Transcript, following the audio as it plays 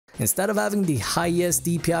Instead of having the highest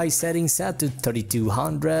DPI setting set to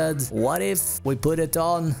 3200, what if we put it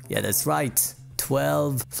on? Yeah, that's right,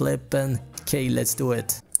 12 flippin' K. Let's do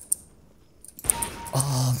it.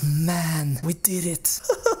 Oh man, we did it.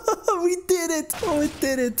 We did it! Oh, we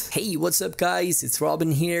did it! Hey, what's up guys? It's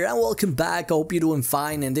Robin here and welcome back. I hope you're doing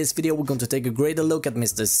fine. In this video we're going to take a greater look at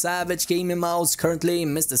MrSavage gaming mouse. Currently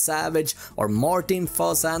MrSavage or Martin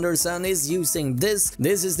Foss Anderson is using this.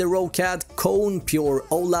 This is the Roccat Kone Pure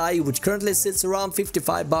OLI, which currently sits around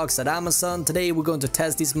 55 bucks at Amazon. Today we're going to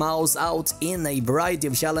test this mouse out in a variety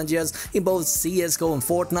of challenges in both CSGO and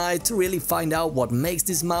Fortnite to really find out what makes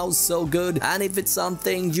this mouse so good and if it's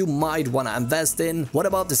something you might want to invest in. What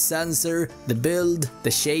about the sensor, the build,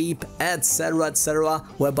 the shape, etc, etc.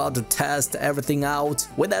 We're about to test everything out.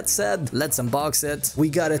 With that said, let's unbox it. We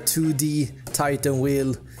got a 2D Titan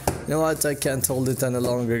wheel. You know what, I can't hold it any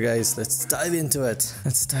longer guys. Let's dive into it.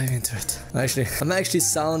 Let's dive into it. I'm actually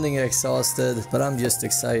sounding exhausted, but I'm just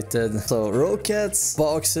excited. So Roccat's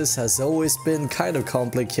boxes has always been kind of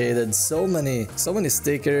complicated. So many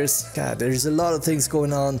stickers. God, there's a lot of things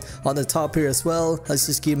going on the top here as well. Let's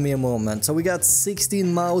just give me a moment. So we got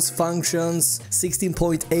 16 mouse functions,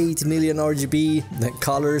 16.8 million RGB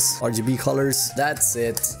colors, That's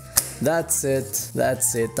it.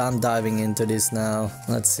 That's it. I'm diving into this now.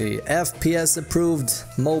 Let's see. FPS approved,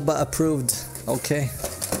 MOBA approved. Okay,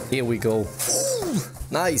 here we go. Ooh,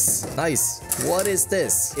 nice. What is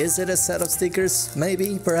this? Is it a set of stickers?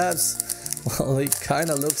 Maybe, perhaps. Well, it kind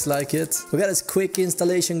of looks like it. We got this quick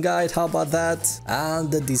installation guide, how about that? And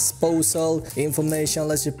the disposal information,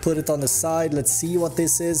 let's just put it on the side. Let's see what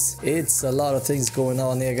this is. It's a lot of things going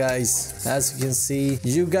on here, guys. As you can see,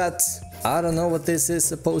 you got, I don't know what this is,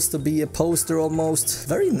 supposed to be a poster almost.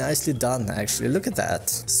 Very nicely done, actually. Look at that.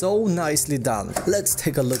 So nicely done. Let's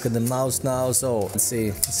take a look at the mouse now. So, let's see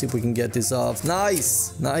if we can get this off.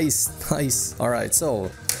 Nice. Alright, so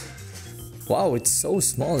wow, it's so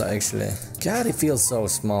small actually. God, it feels so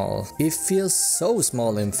small. It feels so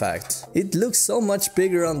small in fact. It looks so much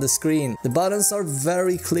bigger on the screen. The buttons are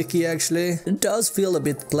very clicky actually. It does feel a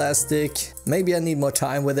bit plastic. Maybe I need more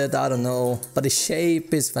time with it, I don't know. But the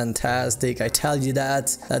shape is fantastic, I tell you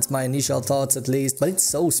that. That's my initial thoughts at least. But it's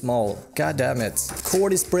so small. God damn it.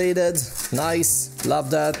 Cord is braided. Nice. Love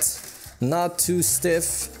that. Not too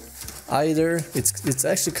stiff either. It's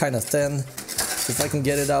actually kind of thin. If I can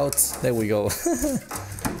get it out, there we go.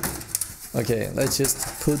 Okay, let's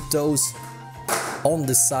just put those on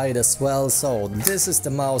the side as well. So this is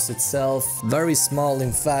the mouse itself, very small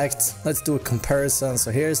in fact. Let's do a comparison.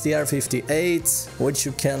 So here's the R58, which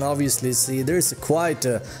you can obviously see there's quite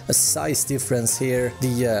a size difference here.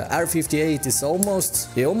 The R58 is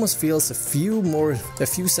almost feels a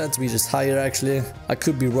few centimeters higher actually. I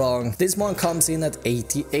could be wrong. This one comes in at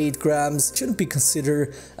 88 grams. Shouldn't be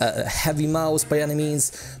considered a heavy mouse by any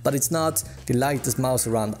means, but it's not the lightest mouse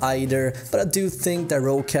around either. But I do think that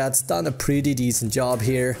Roccat's done a pretty decent job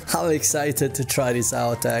here. I'm excited to try this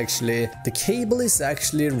out actually. The cable is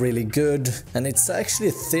actually really good and it's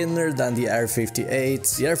actually thinner than the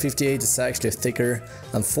R58. The R58 is actually thicker.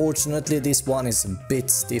 Unfortunately this one is a bit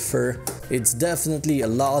stiffer. It's definitely a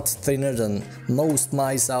lot thinner than most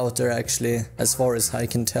mice out there actually, as far as I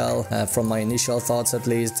can tell from my initial thoughts at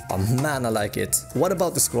least. But man, I like it. What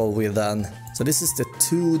about the scroll wheel then? So this is the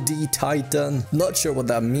 2D Titan. Not sure what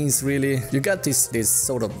that means really. You got this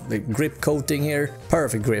sort of grip coating here.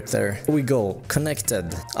 Perfect grip there. Here we go.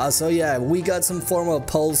 Connected. So yeah, we got some form of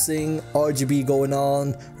pulsing RGB going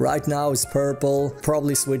on. Right now it's purple.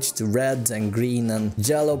 Probably switch to red and green and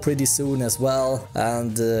yellow pretty soon as well.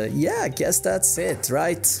 And yeah, I guess that's it,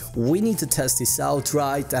 right? We need to test this out,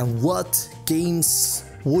 right? And what games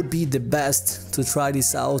would be the best to try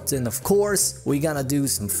this out? And of course we're gonna do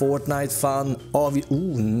some Fortnite fun.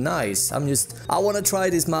 Ooh, nice. I want to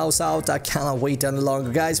try this mouse out. I cannot wait any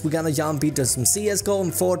longer, guys. We're gonna jump into some CSGO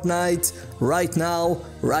and Fortnite right now,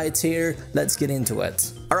 right here. Let's get into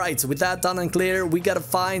it. Alright, so with that done and clear, we gotta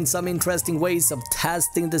find some interesting ways of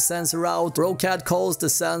testing the sensor out. Roccat calls the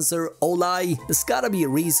sensor OLI. There's gotta be a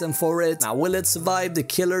reason for it. Now, will it survive the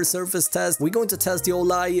killer surface test? We're going to test the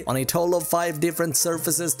OLI on a total of 5 different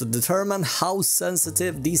surfaces to determine how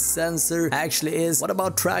sensitive this sensor actually is. What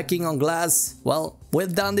about tracking on glass? Well,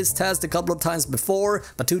 we've done this test a couple of times before,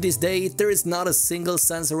 but to this day, there is not a single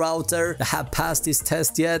sensor out there that have passed this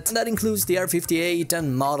test yet. And that includes the R58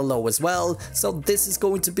 and Model O as well. So this is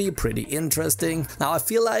going going to be pretty interesting. Now I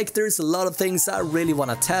feel like there's a lot of things I really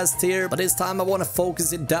want to test here, but this time I want to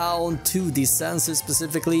focus it down to the sensor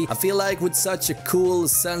specifically. I feel like with such a cool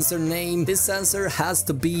sensor name, this sensor has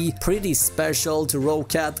to be pretty special to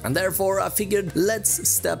Roccat, and therefore I figured let's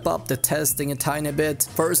step up the testing a tiny bit.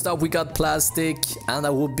 First up we got plastic, and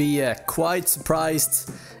I would be quite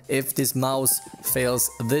surprised if this mouse fails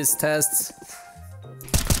this test.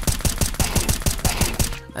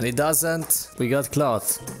 And it doesn't. We got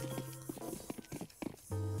cloth.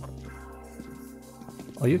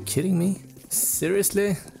 Are you kidding me?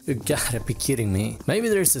 Seriously? You gotta be kidding me. Maybe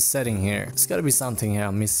there's a setting here. There's gotta be something here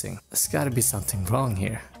I'm missing. There's gotta be something wrong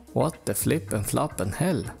here. What the flip and flop and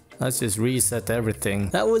hell? Let's just reset everything.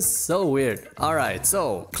 That was so weird. Alright,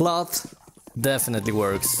 so cloth definitely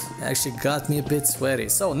works. Actually got me a bit sweaty.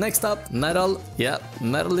 So next up, metal. Yeah,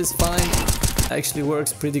 metal is fine. Actually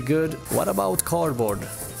works pretty good. What about cardboard?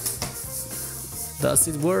 Does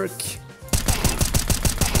it work?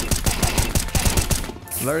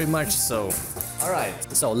 Very much so.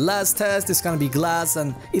 Alright, so last test is gonna be glass,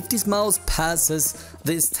 and if this mouse passes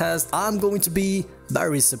this test, I'm going to be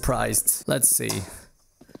very surprised. Let's see.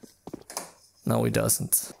 No, it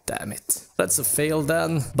doesn't. Damn it. That's a fail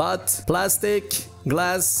then. But plastic,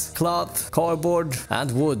 glass, cloth, cardboard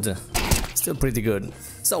and wood. Still pretty good.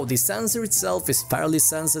 So the sensor itself is fairly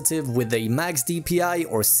sensitive with a max DPI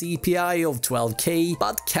or CPI of 12K,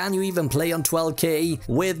 but can you even play on 12K?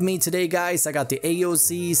 With me today guys, I got the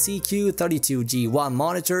AOC CQ32G1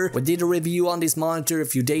 monitor. We did a review on this monitor a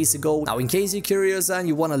few days ago. Now in case you're curious and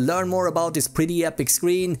you want to learn more about this pretty epic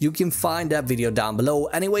screen, you can find that video down below.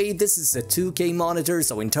 Anyway, this is a 2K monitor,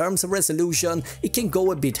 so in terms of resolution, it can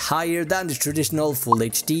go a bit higher than the traditional Full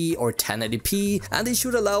HD or 1080p, and it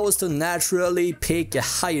should allow us to naturally pick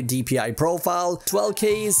a higher DPI profile.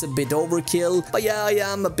 12K is a bit overkill, but yeah, I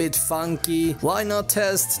am a bit funky. Why not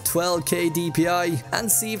test 12K DPI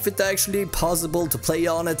and see if it's actually possible to play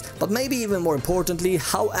on it? But maybe even more importantly,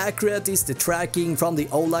 how accurate is the tracking from the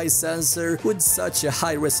OLED sensor with such a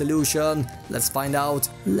high resolution? Let's find out.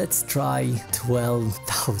 Let's try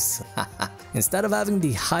 12,000. Instead of having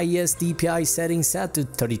the highest DPI setting set to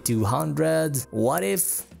 3200, what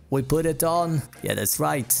if we put it on? Yeah, that's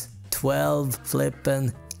right. 12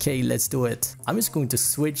 flippin' K, let's do it. I'm just going to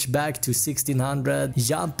switch back to 1600,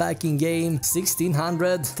 jump back in game,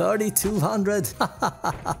 1600, 3200.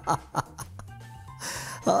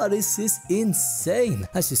 Oh, this is insane.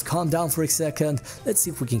 Let's just calm down for a second. Let's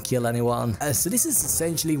see if we can kill anyone. So this is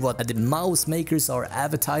essentially what the mouse makers are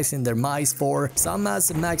advertising their mice for. Some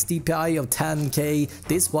has a max DPI of 10K.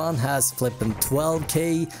 This one has flipping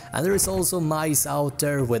 12K. And there is also mice out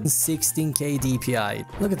there with 16K DPI.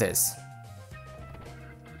 Look at this.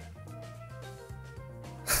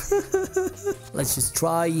 Let's just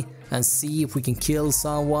try and see if we can kill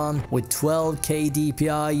someone with 12K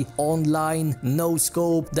DPI online, no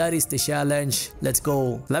scope. That is the challenge. Let's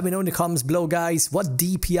go. Let me know in the comments below guys, what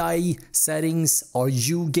DPI settings are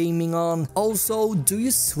you gaming on? Also, do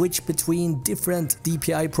you switch between different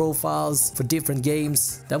DPI profiles for different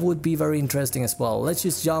games? That would be very interesting as well. Let's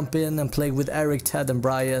just jump in and play with Eric, Ted and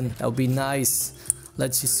Brian. That would be nice.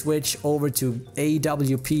 Let's just switch over to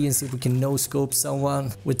AWP and see if we can no-scope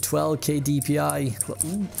someone with 12K DPI.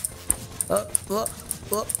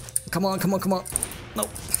 Come on, come on, come on. No.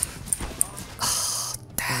 Oh,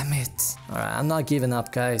 damn it. Alright, I'm not giving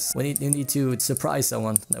up, guys. We need to surprise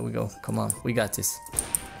someone. There we go. Come on, we got this.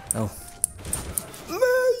 No.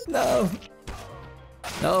 No.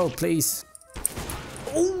 No, please.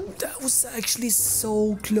 Oh, that was actually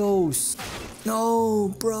so close.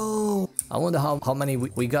 No, bro. I wonder how many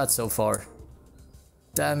we got so far.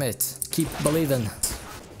 Damn it. Keep believing.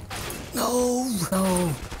 No.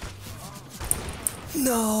 No.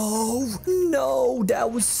 No. No. That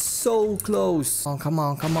was so close. Oh, come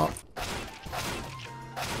on. Come on.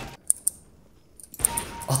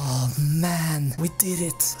 Oh, man. We did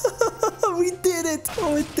it. We did it.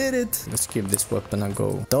 Oh, we did it. Let's give this weapon a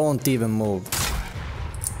go. Don't even move.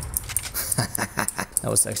 That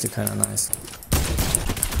was actually kind of nice.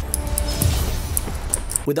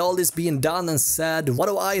 With all this being done and said, what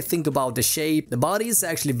do I think about the shape? The body is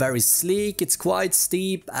actually very sleek, it's quite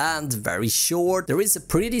steep and very short. There is a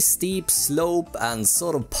pretty steep slope and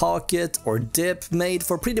sort of pocket or dip made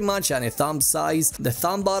for pretty much any thumb size. The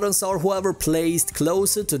thumb buttons are however placed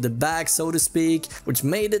closer to the back, so to speak, which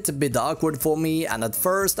made it a bit awkward for me, and at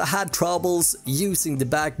first I had troubles using the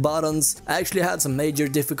back buttons. I actually had some major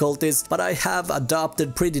difficulties, but I have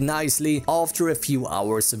adapted pretty nicely after a few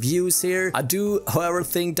hours of use here. I do however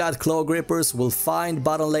think that claw grippers will find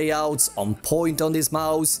button layouts on point on this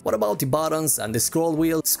mouse. What about the buttons and the scroll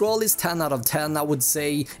wheel? Scroll is 10 out of 10, I would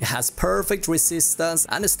say. It has perfect resistance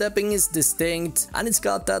and the stepping is distinct and it's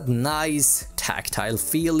got that nice tactile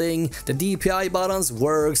feeling. The DPI buttons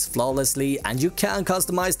works flawlessly and you can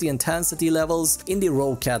customize the intensity levels in the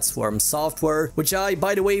Roccat Swarm software, which I,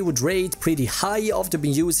 by the way, would rate pretty high after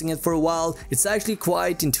been using it for a while. It's actually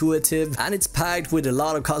quite intuitive and it's packed with a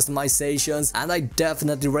lot of customizations, and I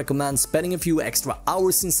definitely recommend spending a few extra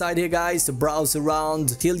hours inside here, guys, to browse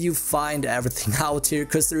around till you find everything out here,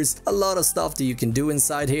 because there's a lot of stuff that you can do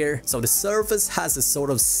inside here. So the surface has a sort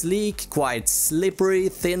of sleek, quite slippery,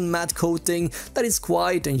 thin matte coating that is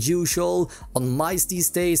quite unusual on mice these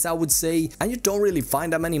days, I would say, and you don't really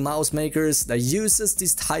find that many mouse makers that uses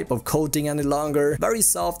this type of coating any longer. Very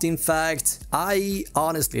soft, in fact. I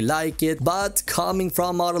honestly like it, but coming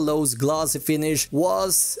from Autolow's glossy finish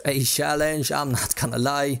was a challenge, I'm not gonna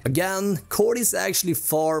lie. Again, cord is actually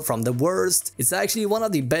far from the worst. It's actually one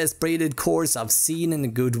of the best braided cords I've seen in a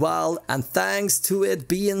good while, and thanks to it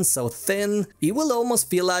being so thin, it will almost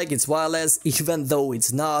feel like it's wireless even though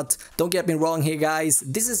it's not. Don't get me wrong here, guys,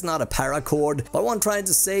 this is not a paracord, but what I'm trying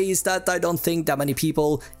to say is that I don't think that many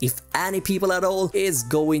people, if any people at all, is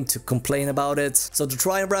going to complain about it. So to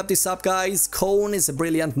try and wrap this up, guys, Kone is a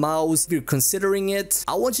brilliant mouse. If you're considering it,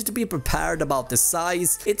 I want you to be prepared about the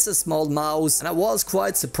size. It's a small mouse and I was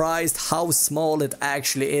quite surprised how small it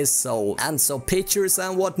actually is, so pictures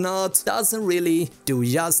and whatnot doesn't really do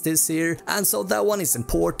justice here, and so that one is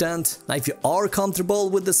important. Now if you are comfortable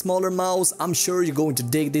with the smaller mouse, I'm sure you're going to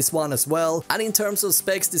dig this one as well, and in terms of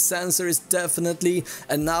specs, the sensor is definitely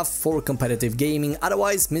enough for competitive gaming,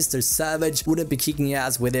 otherwise MrSavage wouldn't be kicking your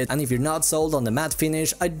ass with it. And if you're not sold on the matte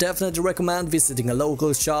finish, I definitely recommend visiting a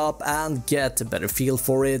local shop and get a better feel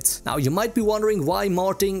for it. Now you might be wondering why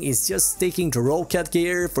Martin is just sticking to Roccat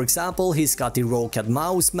gear. For example, he's got the Roccat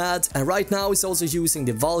mouse mat, and right now he's also using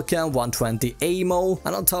the Vulcan 120 AMO,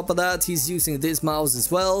 and on top of that he's using this mouse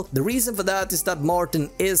as well. The reason for that is that Martin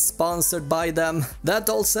is sponsored by them. That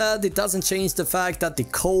all said, it doesn't change the fact that the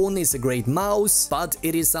Kone is a great mouse, but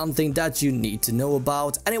it is something that you need to know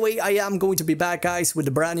about. Anyway, I am going to be back, guys, with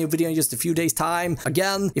a brand new video in just a few days time.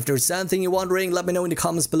 Again, if there's anything you're wondering, let me know in the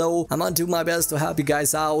comments below. I'm gonna do my best to help you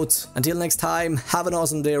guys out. Until next time, have an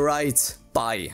awesome day, right? Bye.